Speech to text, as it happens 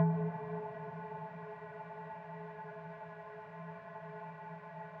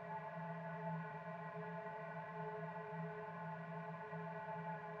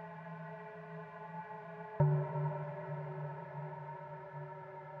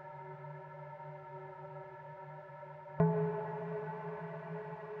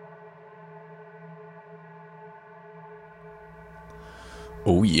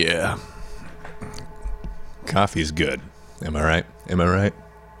Oh yeah. Coffee's good. Am I right? Am I right?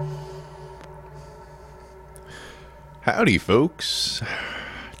 Howdy, folks.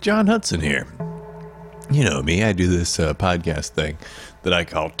 John Hudson here. You know me, I do this podcast thing that I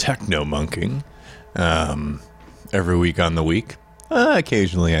call Techno Monking. Every week on the week.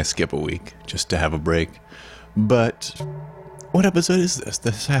 Occasionally I skip a week just to have a break. But what episode is this?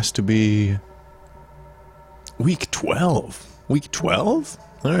 This has to be week 12. Week 12?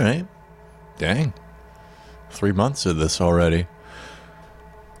 All right. Dang. 3 months of this already.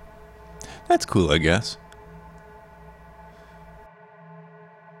 That's cool, I guess.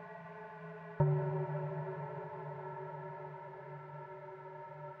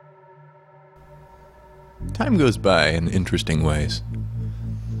 Time goes by in interesting ways.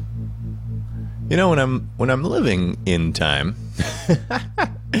 You know, when I'm living in time,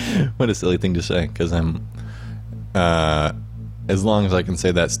 what a silly thing to say, because I'm as long as I can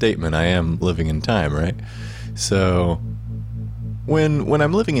say that statement, I am living in time, right? So when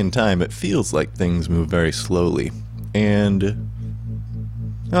I'm living in time, it feels like things move very slowly, and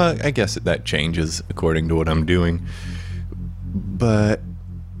I guess that changes according to what I'm doing. But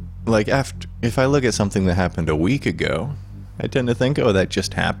like if I look at something that happened a week ago, I tend to think, oh, that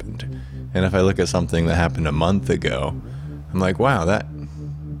just happened. And if I look at something that happened a month ago, I'm like, wow, that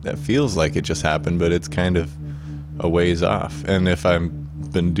feels like it just happened, but it's kind of a ways off. And if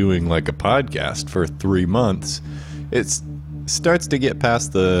I've been doing like a podcast for 3 months, it starts to get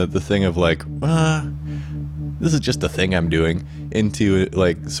past the thing of like, this is just a thing I'm doing, into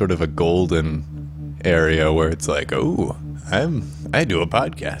like sort of a golden area where it's like, oh, I do a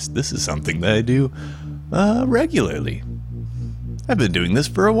podcast. This is something that I do regularly. I've been doing this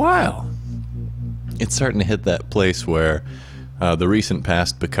for a while. It's starting to hit that place where the recent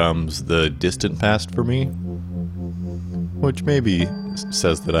past becomes the distant past for me, which maybe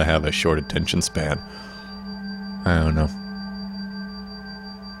says that I have a short attention span. I don't know.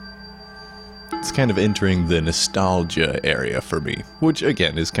 It's kind of entering the nostalgia area for me, which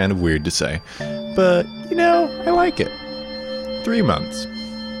again is kind of weird to say, but you know, I like it. 3 months.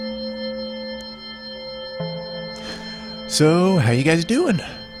 So, how you guys doing?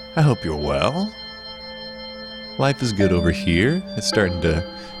 I hope you're well. Life is good over here. It's starting to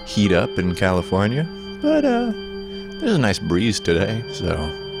heat up in California, but there's a nice breeze today, so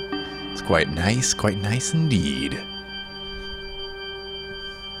it's quite nice indeed.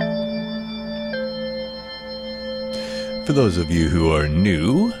 For those of you who are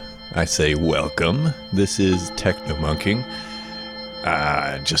new, I say welcome. This is Techno Monking,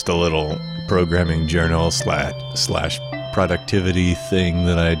 just a little programming journal slash productivity thing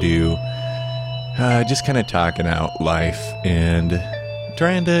that I do. Just kind of talking out life and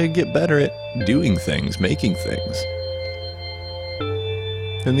trying to get better at doing things, making things.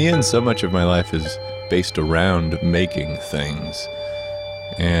 In the end, so much of my life is based around making things.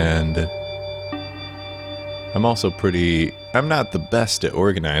 And I'm also I'm not the best at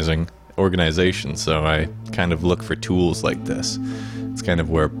organization, so I kind of look for tools like this. It's kind of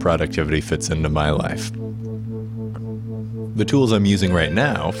where productivity fits into my life. The tools I'm using right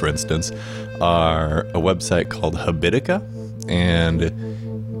now, for instance, are a website called Habitica, and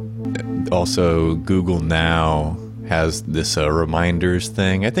also Google Now has this reminders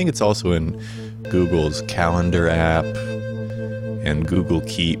thing. I think it's also in Google's Calendar app and Google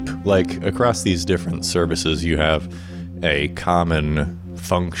Keep. Like, across these different services, you have a common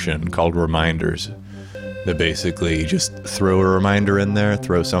function called reminders that basically just throw a reminder in there,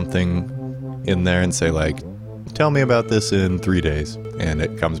 throw something in there and say, like, tell me about this in 3 days, and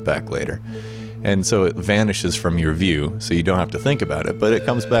it comes back later. And so it vanishes from your view, so you don't have to think about it, but it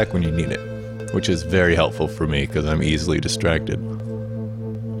comes back when you need it, which is very helpful for me because I'm easily distracted.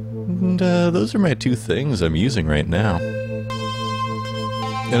 And those are my 2 things I'm using right now.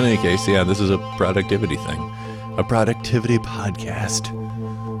 In any case, yeah, this is a productivity thing. A productivity podcast.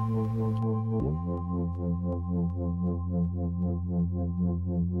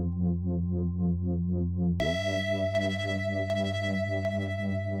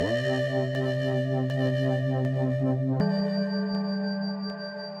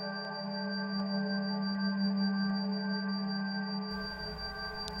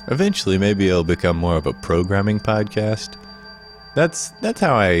 Eventually, maybe it'll become more of a programming podcast. That's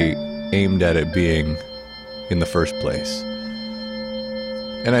how I aimed at it being in the first place.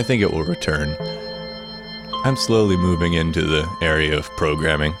 And I think it will return. I'm slowly moving into the area of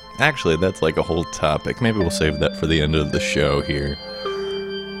programming. Actually, that's like a whole topic. Maybe we'll save that for the end of the show here.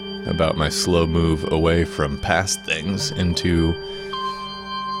 About my slow move away from past things into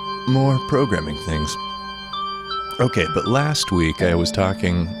more programming things. Okay, but last week I was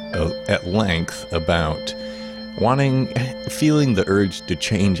talking at length about feeling the urge to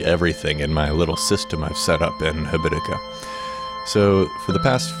change everything in my little system I've set up in Habitica. So for the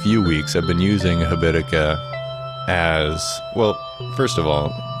past few weeks I've been using Habitica as, well, first of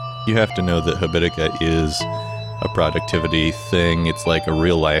all, you have to know that Habitica is a productivity thing. It's like a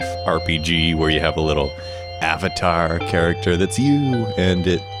real-life RPG where you have a little avatar character that's you, and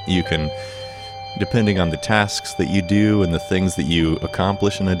you can, depending on the tasks that you do and the things that you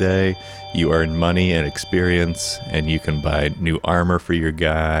accomplish in a day, you earn money and experience, and you can buy new armor for your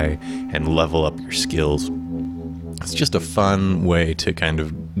guy and level up your skills. It's just a fun way to kind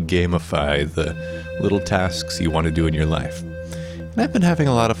of gamify the little tasks you want to do in your life. And I've been having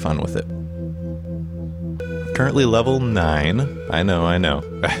a lot of fun with it. Currently level 9. I know.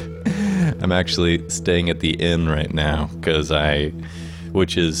 I'm actually staying at the inn right now,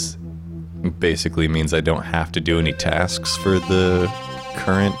 which is basically means I don't have to do any tasks for the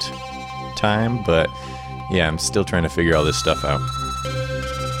current time, but yeah, I'm still trying to figure all this stuff out.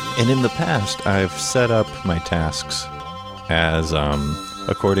 And in the past, I've set up my tasks as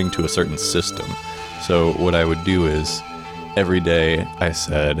according to a certain system. So what I would do is every day I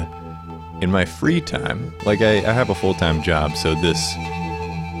said, in my free time, like I have a full-time job, so this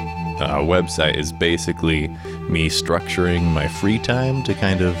website is basically me structuring my free time to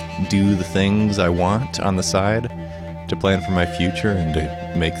kind of do the things I want on the side, to plan for my future and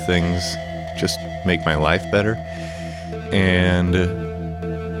to make things, just make my life better. And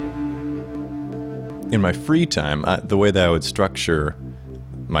in my free time, the way that I would structure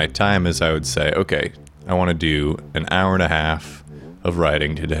my time is I would say, okay, I want to do an hour and a half of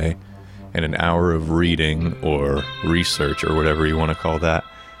writing today, and an hour of reading or research or whatever you want to call that,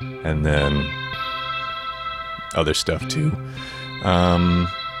 and then other stuff too.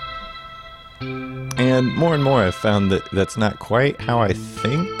 And more I've found that that's not quite how I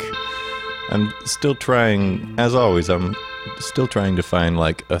think. I'm still trying, as always, I'm still trying to find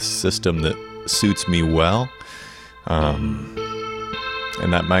like a system that suits me well.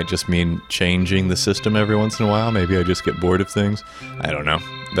 And that might just mean changing the system every once in a while. Maybe I just get bored of things. I don't know.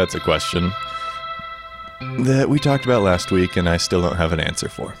 That's a question that we talked about last week and I still don't have an answer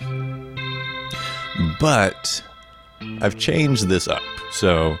for. But I've changed this up.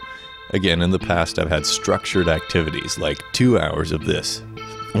 So again, in the past I've had structured activities like 2 hours of this,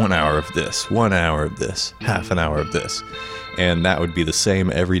 1 hour of this, 1 hour of this, half an hour of this. And that would be the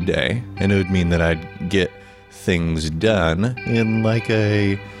same every day. And it would mean that I'd get things done in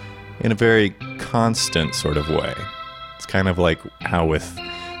a very constant sort of way. It's kind of like how with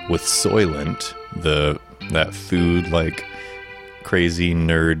Soylent, that food, like crazy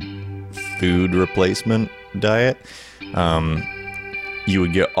nerd food replacement diet, you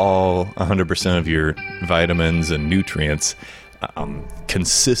would get all 100% of your vitamins and nutrients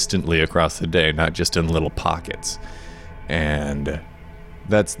consistently across the day, not just in little pockets. And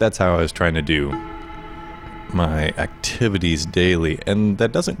that's how I was trying to do my activities daily, and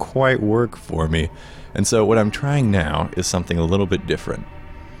that doesn't quite work for me. And so what I'm trying now is something a little bit different.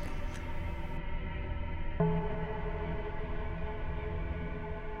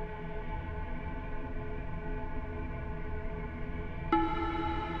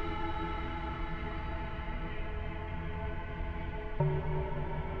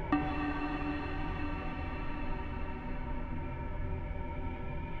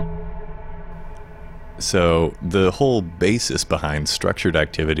 So the whole basis behind structured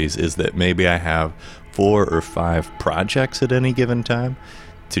activities is that maybe I have 4 or 5 projects at any given time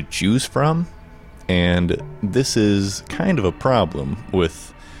to choose from, and this is kind of a problem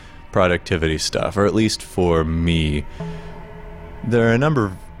with productivity stuff, or at least for me. There are a number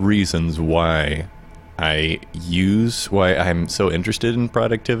of reasons why I'm so interested in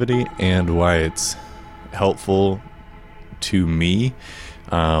productivity and why it's helpful to me.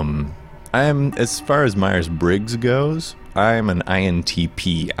 As far as Myers-Briggs goes, I'm an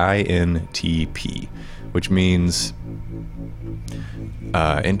INTP, which means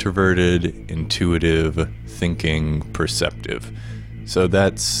introverted, intuitive, thinking, perceptive. So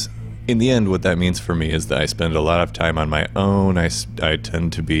that's, in the end, what that means for me is that I spend a lot of time on my own. I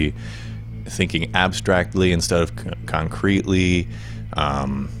tend to be thinking abstractly instead of concretely.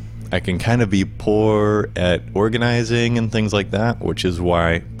 I can kind of be poor at organizing and things like that, which is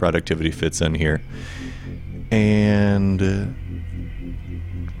why productivity fits in here. And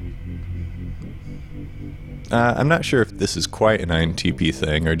I'm not sure if this is quite an INTP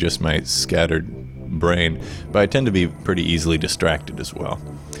thing or just my scattered brain, but I tend to be pretty easily distracted as well.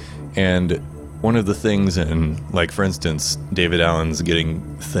 And one of the things in, like, for instance, David Allen's Getting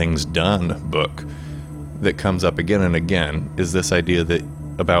Things Done book that comes up again and again is this idea that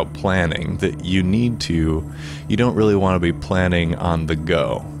about planning, that you don't really want to be planning on the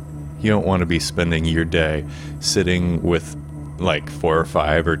go. You don't want to be spending your day sitting with like 4 or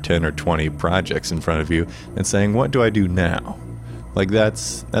 5 or 10 or 20 projects in front of you and saying, what do I do now? Like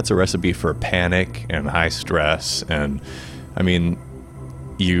that's a recipe for panic and high stress. And I mean,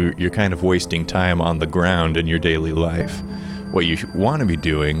 you're kind of wasting time on the ground in your daily life. What you want to be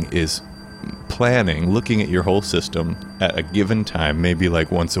doing is planning, looking at your whole system at a given time, maybe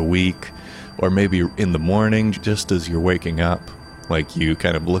like once a week, or maybe in the morning just as you're waking up. Like you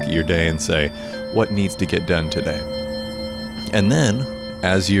kind of look at your day and say, what needs to get done today? And then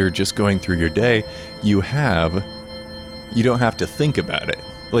as you're just going through your day, you don't have to think about it.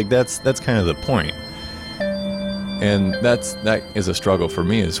 Like that's kind of the point. And that is a struggle for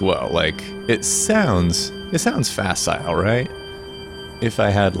me as well. Like it sounds facile, right? If I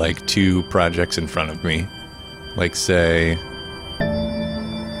had like 2 projects in front of me, like say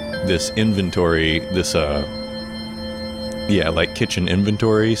this inventory, like kitchen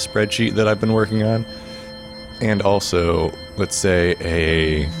inventory spreadsheet that I've been working on, and also let's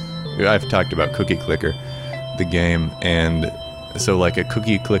say I've talked about Cookie Clicker, the game, and so like a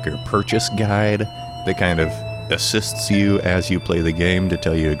Cookie Clicker purchase guide that kind of assists you as you play the game to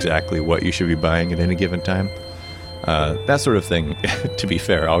tell you exactly what you should be buying at any given time. That sort of thing, to be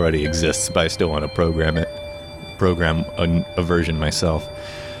fair, already exists, but I still want to program a version myself.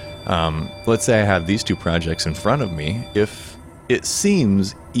 Let's say I have these 2 projects in front of me. If it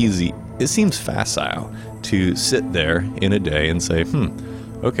seems easy, it seems facile to sit there in a day and say,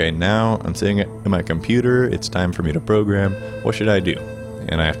 okay, now I'm sitting at my computer, it's time for me to program, what should I do?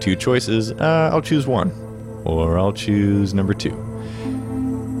 And I have 2 choices, I'll choose 1, or I'll choose number 2.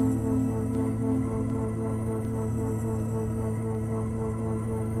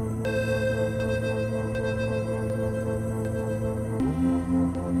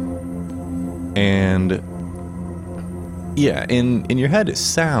 And yeah, in your head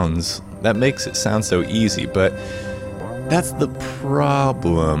that makes it sound so easy, but that's the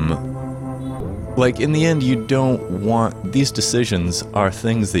problem. Like in the end, you don't want, these decisions are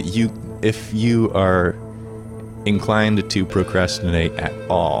things that if you are inclined to procrastinate at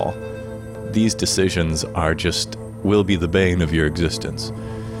all, these decisions will be the bane of your existence.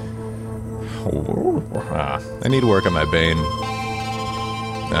 I need to work on my Bane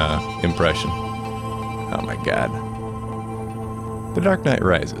impression. Oh my god. The Dark Knight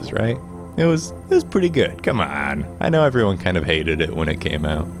Rises, right? It was pretty good. Come on. I know everyone kind of hated it when it came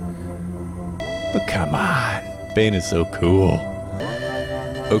out. But come on. Bane is so cool.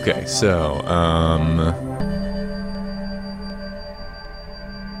 Okay, so,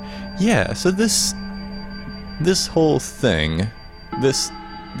 yeah, so this whole thing, this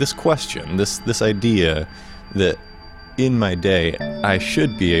question, this idea that in my day I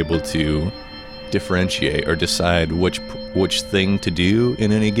should be able to differentiate or decide which thing to do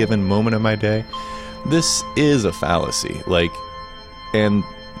in any given moment of my day, this is a fallacy. Like, and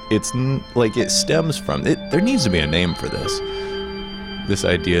it's like it stems from it. There needs to be a name for this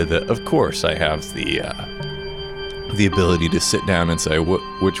idea that of course I have the ability to sit down and say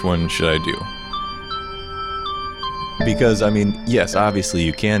which one should I do. Because, I mean, yes, obviously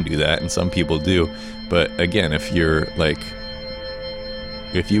you can do that, and some people do, but again, if you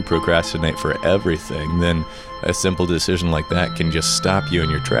procrastinate for everything, then a simple decision like that can just stop you in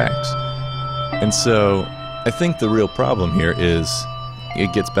your tracks. And so, I think the real problem here is,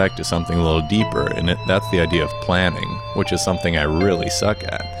 it gets back to something a little deeper, and that's the idea of planning, which is something I really suck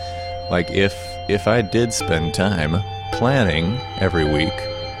at. Like, if I did spend time planning every week,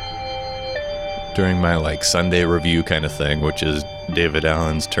 during my like Sunday review kind of thing, which is David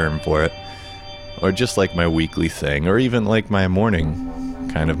Allen's term for it, or just like my weekly thing, or even like my morning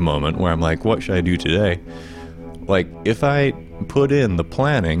kind of moment where I'm like, what should I do today? Like, if I put in the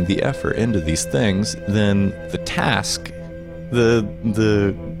planning, the effort into these things, then the task, the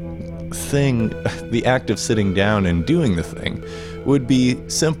thing, the act of sitting down and doing the thing would be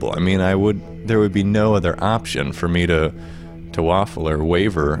simple. I mean, there would be no other option for me to waffle or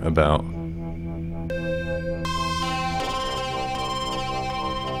waver about.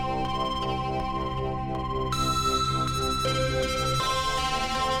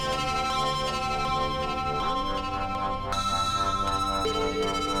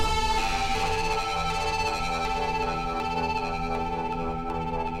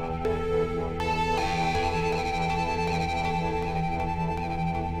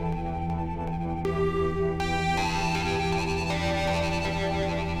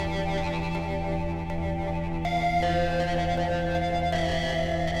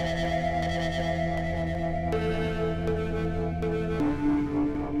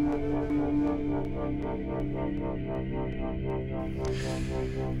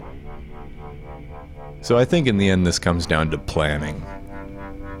 So I think in the end this comes down to planning.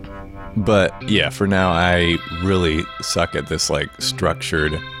 But yeah, for now I really suck at this like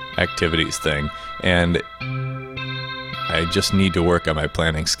structured activities thing, and I just need to work on my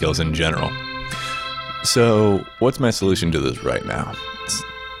planning skills in general. So what's my solution to this right now?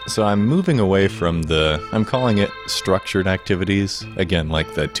 So I'm moving away from I'm calling it structured activities. Again,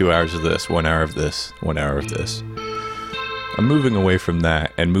 like the 2 hours of this, 1 hour of this, 1 hour of this. I'm moving away from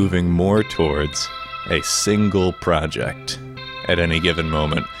that and moving more towards a single project at any given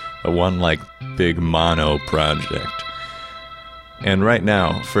moment. One like big mono project. And right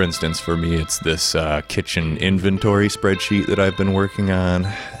now, for instance, for me, it's this kitchen inventory spreadsheet that I've been working on.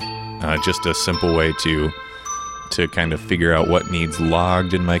 Just a simple way to kind of figure out what needs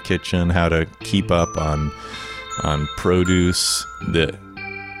logged in my kitchen, how to keep up on produce that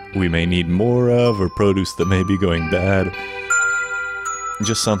we may need more of, or produce that may be going bad.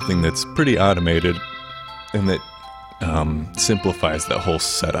 Just something that's pretty automated and that simplifies that whole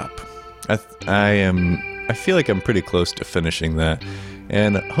setup. I feel like I'm pretty close to finishing that,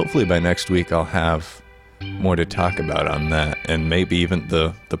 and hopefully by next week I'll have more to talk about on that, and maybe even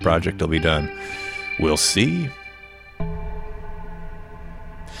the project will be done. We'll see.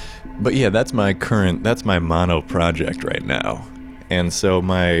 But yeah, that's my mono project right now. And so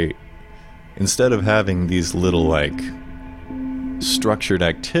instead of having these little like structured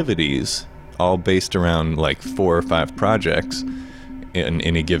activities all based around like 4 or 5 projects in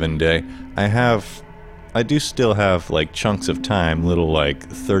any given day, I do still have like chunks of time, little like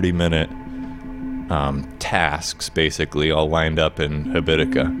 30-minute tasks basically all lined up in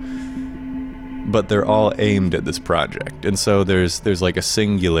Habitica. But they're all aimed at this project. And so there's like a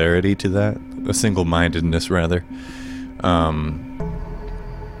singularity to that, a single-mindedness rather.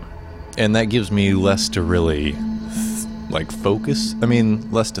 And that gives me less to really focus. I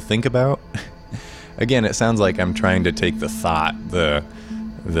mean, less to think about. Again, it sounds like I'm trying to take the thought, the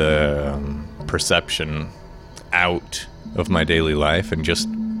perception out of my daily life and just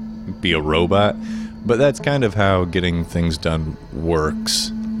be a robot. But that's kind of how getting things done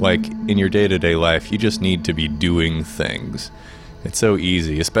works. Like, in your day-to-day life, you just need to be doing things. It's so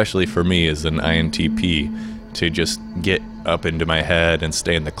easy, especially for me as an INTP, to just get up into my head and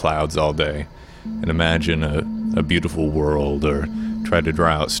stay in the clouds all day and imagine a beautiful world or try to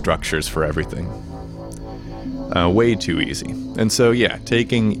draw out structures for everything. Way too easy. And so, yeah,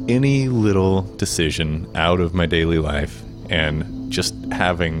 taking any little decision out of my daily life and just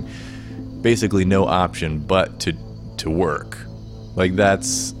having basically no option but to work. Like,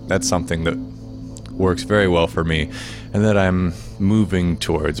 that's something that works very well for me and that I'm moving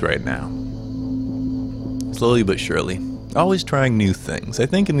towards right now. Slowly but surely. Always trying new things. I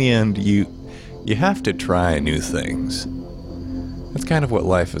think in the end, you have to try new things. That's kind of what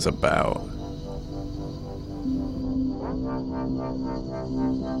life is about.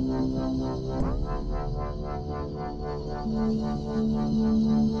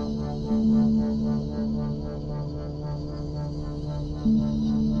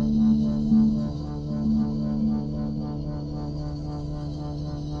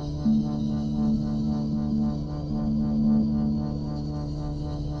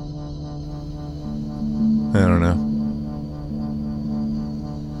 I don't know.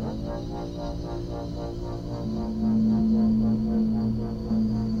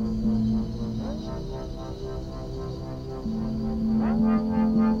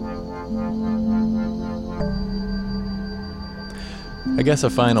 I guess a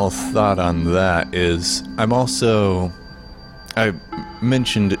final thought on that is I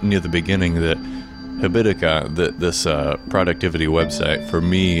mentioned near the beginning that Habitica, this productivity website, for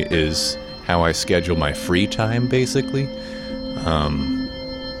me is how I schedule my free time, basically.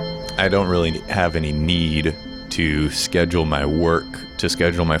 I don't really have any need to schedule my work, to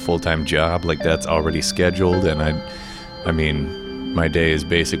schedule my full-time job. Like, that's already scheduled, and I mean, my day is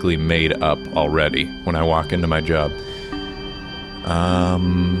basically made up already when I walk into my job.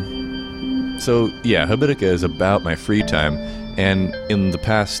 So yeah, Habitica is about my free time, and in the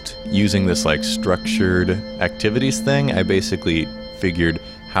past, using this like structured activities thing, I basically figured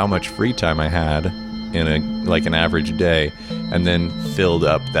how much free time I had in an average day, and then filled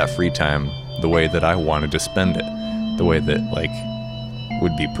up that free time the way that I wanted to spend it, the way that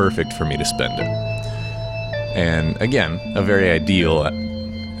would be perfect for me to spend it. And again, a very ideal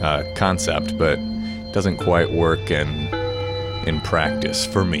concept, but doesn't quite work in practice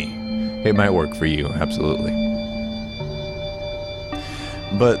for me. It might work for you, absolutely.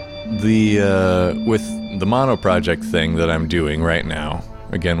 But with the mono project thing that I'm doing right now,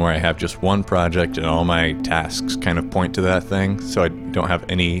 again, where I have just one project and all my tasks kind of point to that thing, so I don't have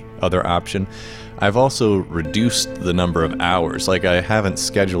any other option. I've also reduced the number of hours. Like, I haven't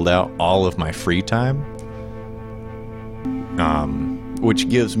scheduled out all of my free time, which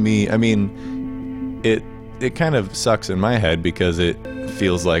gives me, I mean, it kind of sucks in my head because it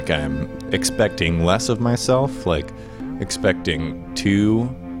feels like I'm expecting less of myself, like expecting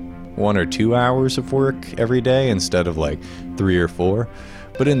 1 or 2 hours of work every day instead of like 3 or 4.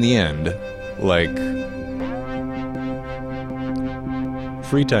 But in the end, like,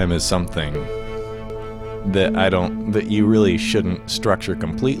 free time is something that you really shouldn't structure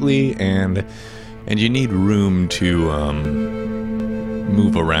completely, and you need room to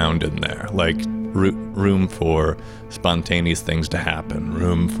move around in there, like room for spontaneous things to happen,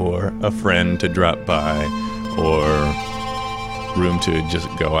 room for a friend to drop by, or room to just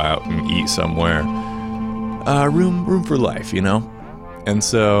go out and eat somewhere. Room for life, you know? And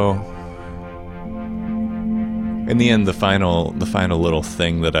so, in the end, the final little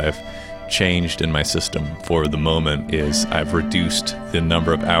thing that I've changed in my system for the moment is I've reduced the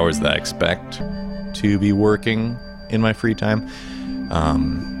number of hours that I expect to be working in my free time.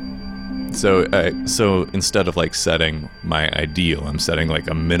 So instead of like setting my ideal, I'm setting like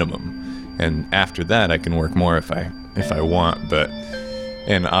a minimum, and after that I can work more if I want,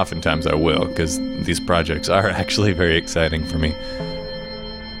 and oftentimes I will, because these projects are actually very exciting for me.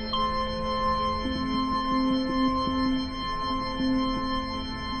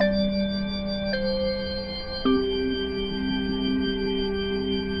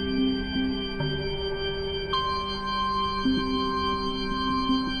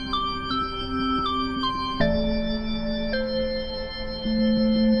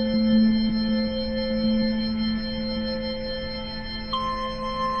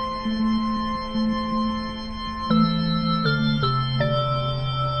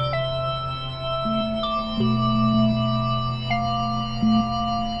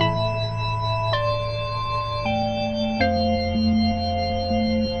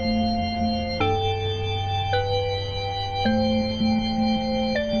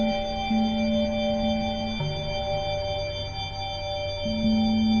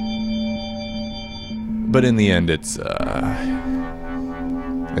 But in the end, it's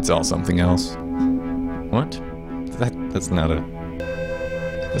all something else. What? That's not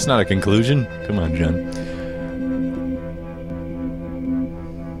a conclusion? Come on, Jen.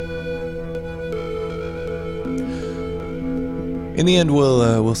 In the end,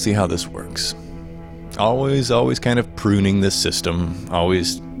 we'll see how this works. Always kind of pruning this system,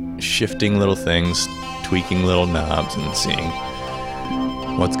 always shifting little things, tweaking little knobs, and seeing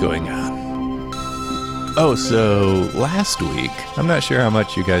what's going on. Oh, so last week, I'm not sure how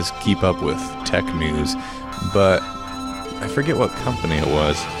much you guys keep up with tech news, but I forget what company it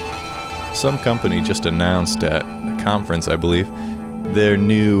was. Some company just announced at a conference, I believe, their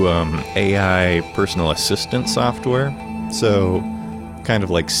new AI personal assistant software. So, kind of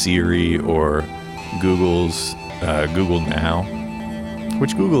like Siri or Google's Google Now,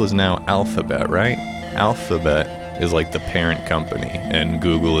 which Google is now Alphabet, right? Alphabet is like the parent company, and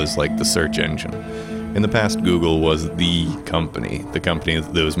Google is like the search engine. In the past, Google was the company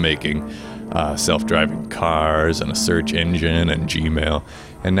that was making self-driving cars and a search engine and Gmail,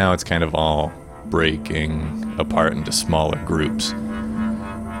 and now it's kind of all breaking apart into smaller groups.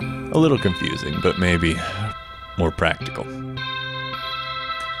 A little confusing, but maybe more practical.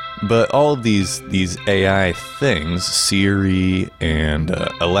 But all of these AI things, Siri and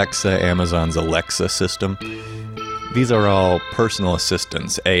Alexa, Amazon's Alexa system, these are all personal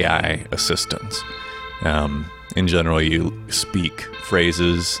assistants, AI assistants. In general, you speak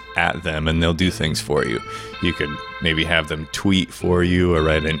phrases at them and they'll do things for you. You could maybe have them tweet for you or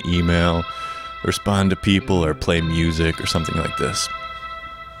write an email, respond to people, or play music or something like this.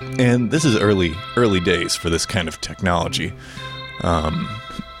 And this is early days for this kind of technology.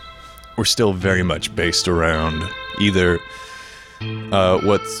 We're still very much based around either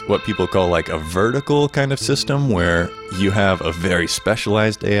what people call like a vertical kind of system, where you have a very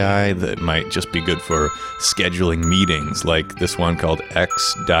specialized AI that might just be good for scheduling meetings, like this one called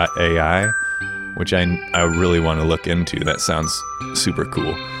X.AI, which I really want to look into. That sounds super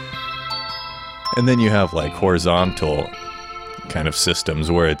cool. And then you have like horizontal kind of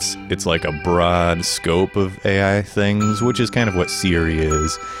systems where it's like a broad scope of AI things, which is kind of what Siri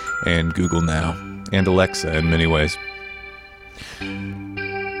is, and Google Now, and Alexa in many ways.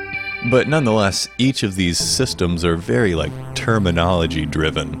 But nonetheless, each of these systems are very like terminology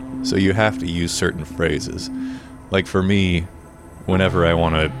driven, so you have to use certain phrases. Like for me, whenever I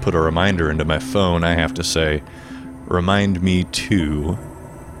want to put a reminder into my phone, I have to say, "Remind me to,"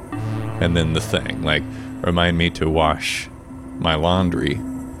 and then the thing, like, remind me to wash my laundry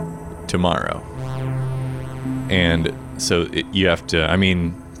tomorrow. And so you have to, I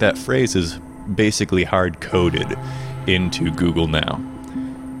mean, that phrase is basically hard-coded into Google Now.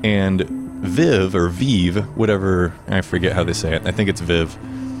 And Viv, or Vive, whatever, I forget how they say it, I think it's Viv.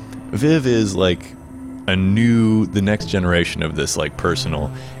 Viv is like the next generation of this like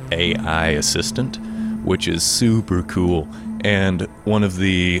personal AI assistant, which is super cool. And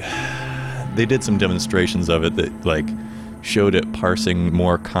they did some demonstrations of it that like showed it parsing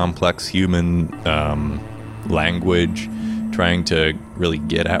more complex human language, trying to really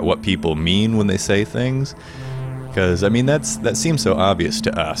get at what people mean when they say things. Because I mean that seems so obvious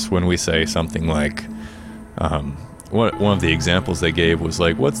to us when we say something like, one of the examples they gave was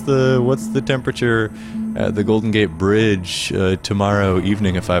like, what's the temperature at the Golden Gate Bridge tomorrow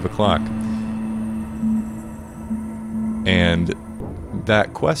evening at 5 o'clock? And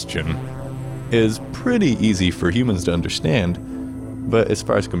that question is pretty easy for humans to understand, but as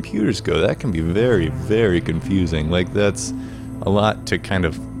far as computers go, that can be very, very confusing. Like, that's a lot to kind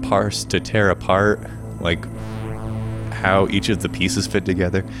of parse, to tear apart, like how each of the pieces fit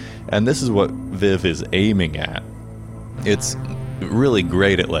together. And this is what Viv is aiming at. It's really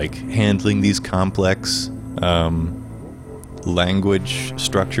great at like handling these complex language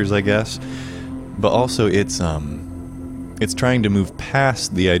structures, I guess, but also it's trying to move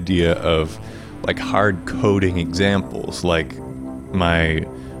past the idea of like hard coding examples, like my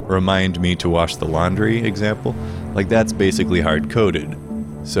remind me to wash the laundry example. Like, that's basically hard coded,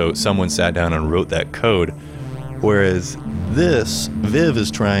 so someone sat down and wrote that code. Whereas this Viv is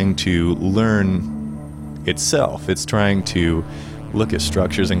trying to learn itself. It's trying to look at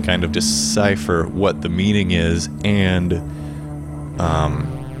structures and kind of decipher what the meaning is and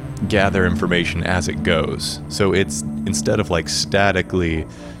gather information as it goes. So it's, instead of like statically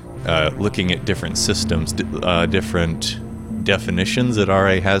looking at different systems, different definitions that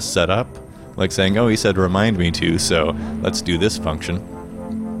RA has set up, like saying, oh, he said remind me to, so let's do this function.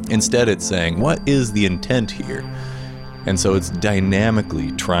 Instead, it's saying, what is the intent here? And so it's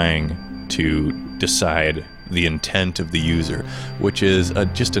dynamically trying to decide the intent of the user, which is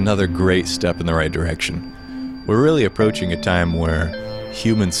just another great step in the right direction. We're really approaching a time where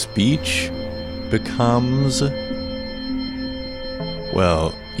human speech becomes,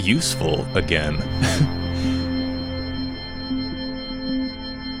 well, useful again.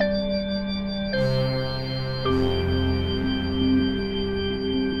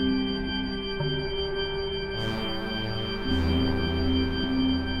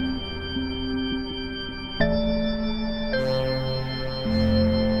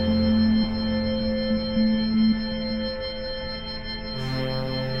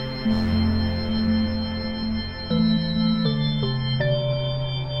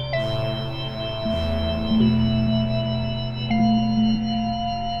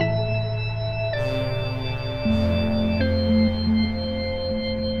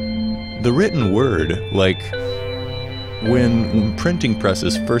 The written word, like when printing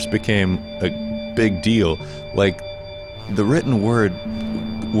presses first became a big deal, like the written word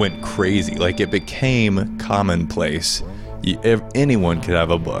went crazy. Like, it became commonplace. Anyone could have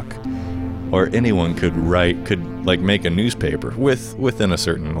a book, or anyone could like make a newspaper within a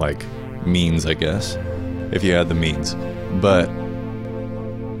certain like means, I guess, if you had the means. But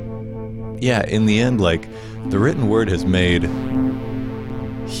yeah, in the end, like, the written word has made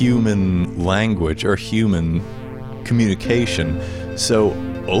human language or human communication so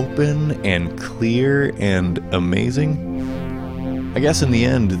open and clear and amazing. I guess in the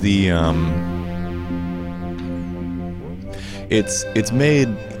end, it's made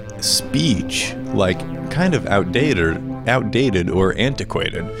speech like kind of outdated or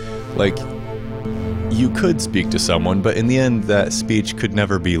antiquated. Like, you could speak to someone, but in the end, that speech could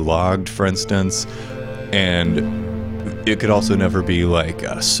never be logged, for instance, and it could also never be like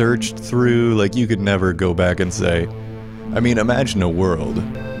searched through. Like, you could never go back and say, I mean, imagine a world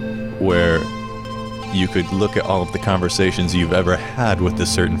where you could look at all of the conversations you've ever had with a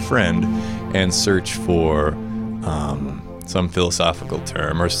certain friend and search for some philosophical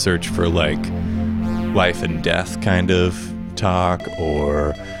term, or search for like life and death kind of talk,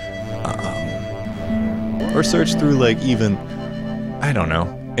 or search through like even, I don't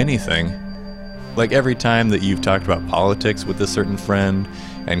know, anything. Like, every time that you've talked about politics with a certain friend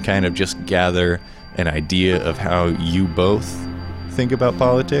and kind of just gather an idea of how you both think about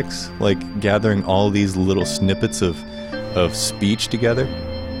politics, like gathering all these little snippets of speech together,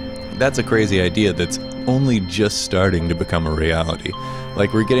 that's a crazy idea that's only just starting to become a reality.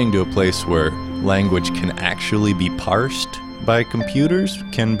 Like, we're getting to a place where language can actually be parsed by computers,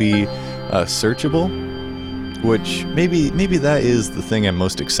 can be searchable, which maybe that is the thing I'm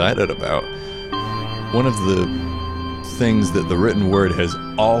most excited about. One of the things that the written word has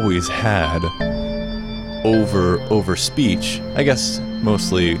always had over speech, I guess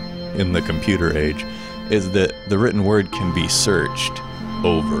mostly in the computer age, is that the written word can be searched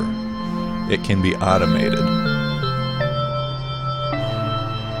over. It can be automated.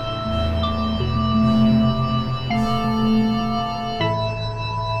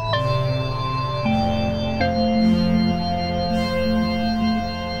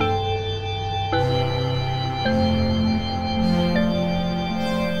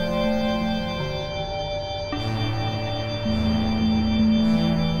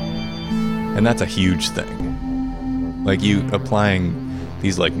 And that's a huge thing. Like, you applying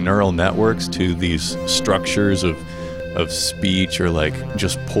these like neural networks to these structures of speech, or like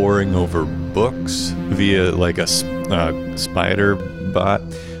just poring over books via like a spider bot.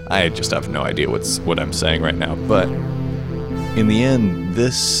 I just have no idea what I'm saying right now. But in the end,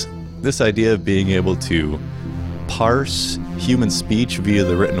 this idea of being able to parse human speech via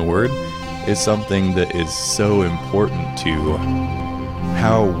the written word is something that is so important to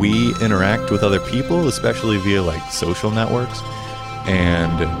how we interact with other people, especially via like social networks.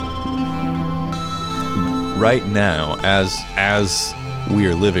 And right now, as we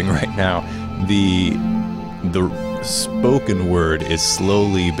are living right now, the spoken word is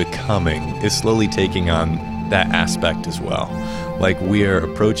slowly taking on that aspect as well. Like, we are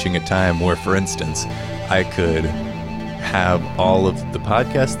approaching a time where, for instance, I could have all of the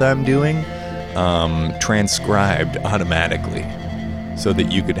podcasts that I'm doing transcribed automatically, so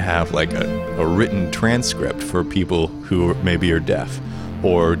that you could have like a written transcript for people who maybe are deaf,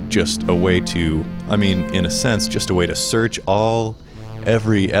 or just a way to, in a sense, just a way to search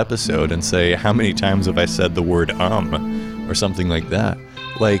every episode and say, how many times have I said the word or something like that.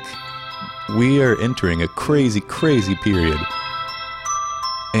 Like, we are entering a crazy, crazy period.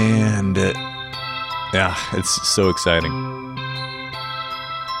 And it's so exciting.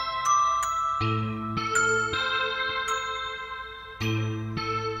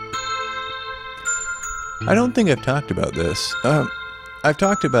 I don't think I've talked about this. I've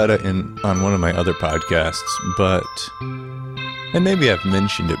talked about it on one of my other podcasts, and maybe I've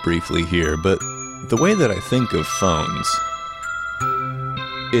mentioned it briefly here, but the way that I think of phones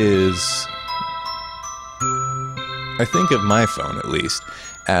is, I think of my phone, at least,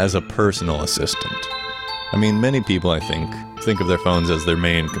 as a personal assistant. Many people, I think of their phones as their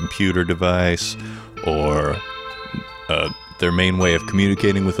main computer device, or their main way of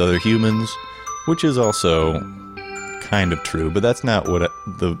communicating with other humans, which is also kind of true, but that's not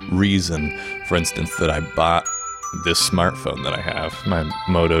the reason, for instance, that I bought this smartphone that I have, my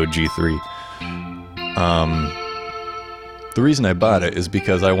Moto G3. The reason I bought it is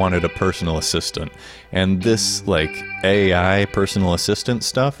because I wanted a personal assistant, and this like AI personal assistant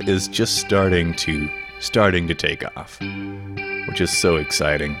stuff is just starting to take off, which is so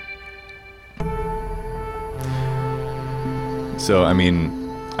exciting. So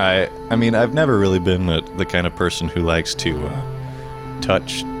I've never really been the kind of person who likes to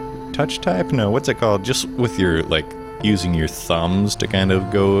touch type. No, what's it called? Just with your, like, using your thumbs to kind of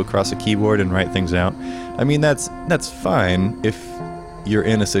go across a keyboard and write things out. That's fine if you're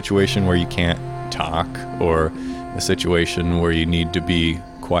in a situation where you can't talk, or a situation where you need to be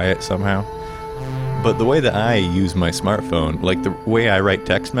quiet somehow. But the way that I use my smartphone, like the way I write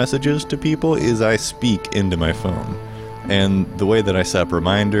text messages to people, is I speak into my phone. And the way that I set up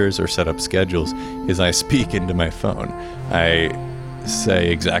reminders or set up schedules is I speak into my phone. I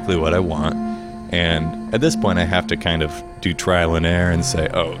say exactly what I want, and at this point I have to kind of do trial and error and say,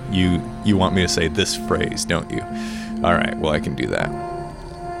 oh, you want me to say this phrase, don't you? All right, well, I can do that.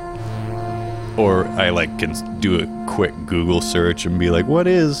 Or I can do a quick Google search and be like, what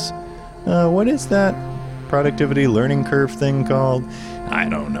is that productivity learning curve thing called? I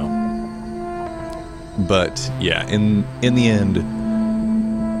don't know. But yeah, in the end,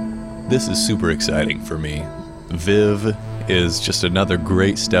 this is super exciting for me. Viv is just another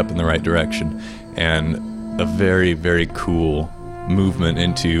great step in the right direction, and a very, very cool movement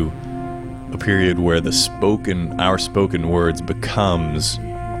into a period where our spoken words becomes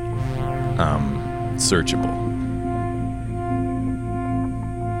searchable.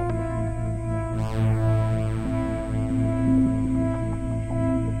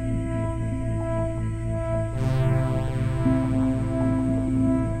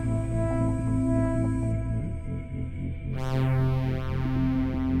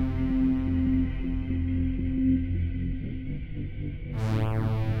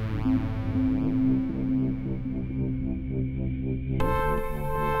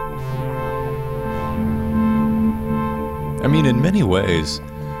 I mean, in many ways,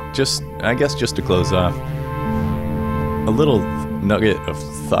 I guess just to close off, a little nugget of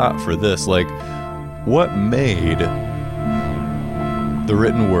thought for this, like, what made the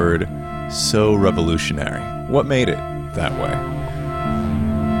written word so revolutionary? What made it that way?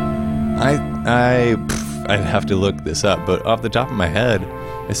 I'd have to look this up, but off the top of my head,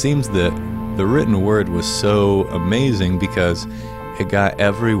 it seems that the written word was so amazing because it got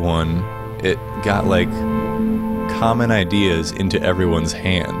like common ideas into everyone's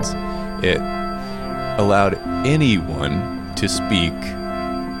hands. It allowed anyone to speak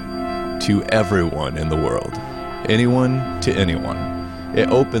to everyone in the world. Anyone to anyone. It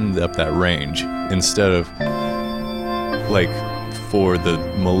opened up that range instead of, like, for the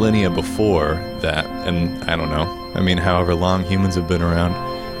millennia before that, and I don't know, I mean, however long humans have been around,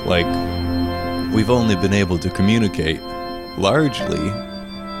 like, we've only been able to communicate largely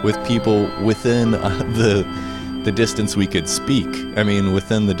with people within the distance we could speak. I mean,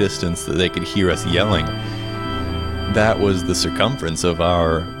 within the distance that they could hear us yelling. That was the circumference of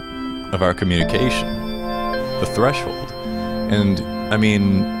our communication, the threshold. And I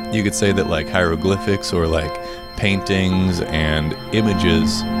mean, you could say that, like, hieroglyphics or like paintings and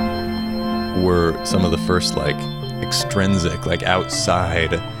images were some of the first, like, extrinsic, like,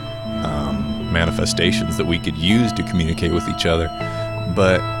 outside manifestations that we could use to communicate with each other.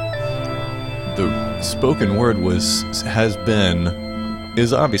 But the spoken word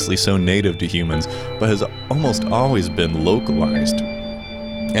is obviously so native to humans, but has almost always been localized.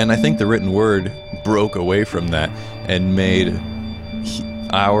 And I think the written word broke away from that and made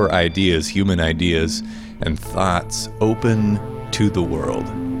our ideas, human ideas and thoughts, open to the world,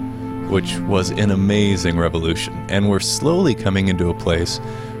 which was an amazing revolution. And we're slowly coming into a place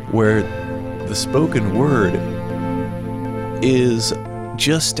where the spoken word is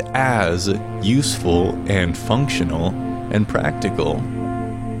just as useful and functional and practical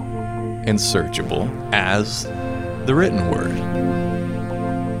and searchable as the written word.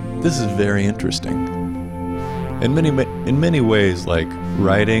 This is very interesting. In many ways, like,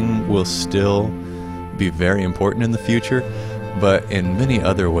 writing will still be very important in the future, but in many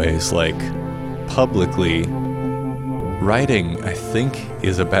other ways, like, publicly, writing, I think,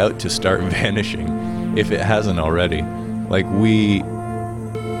 is about to start vanishing, if it hasn't already. Like,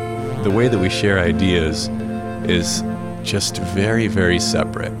 the way that we share ideas is just very, very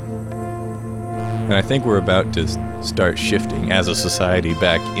separate. And I think we're about to start shifting as a society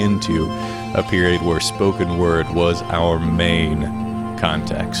back into a period where spoken word was our main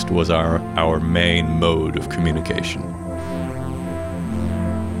context, was our main mode of communication.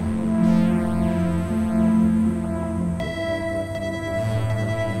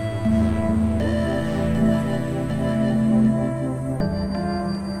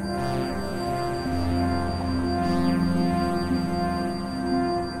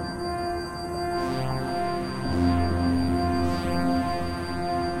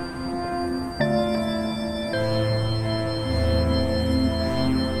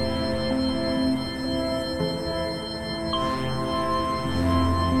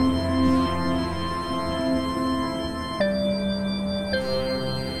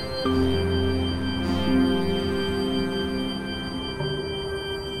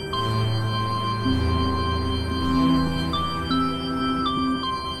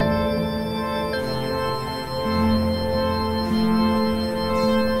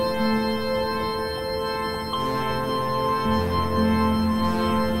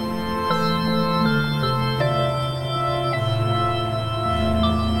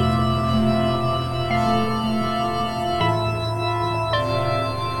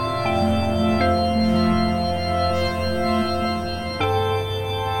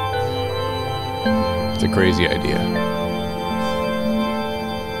 It's a crazy idea.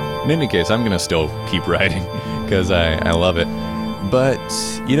 In any case, I'm going to still keep writing because I love it. But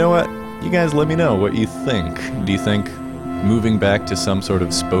you know what? You guys let me know what you think. Do you think moving back to some sort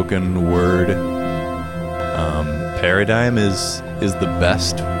of spoken word paradigm is the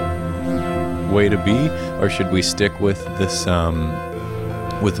best way to be? Or should we stick with this,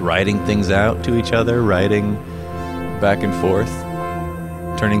 with writing things out to each other, writing back and forth?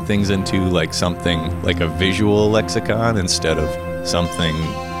 Turning things into like something like a visual lexicon instead of something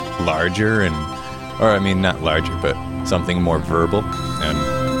larger or I mean not larger, but something more verbal and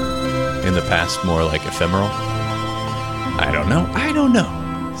in the past more like ephemeral. I don't know.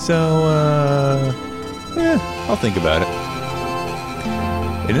 So, I'll think about it.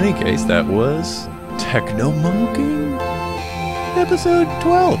 In any case, that was Techno Monkey episode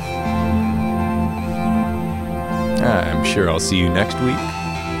 12. I'm sure I'll see you next week.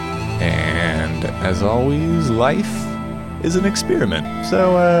 And as always, life is an experiment.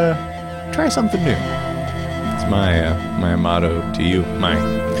 So try something new. It's my motto to you, my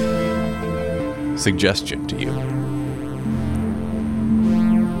suggestion to you.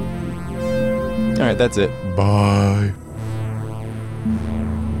 All right, that's it. Bye.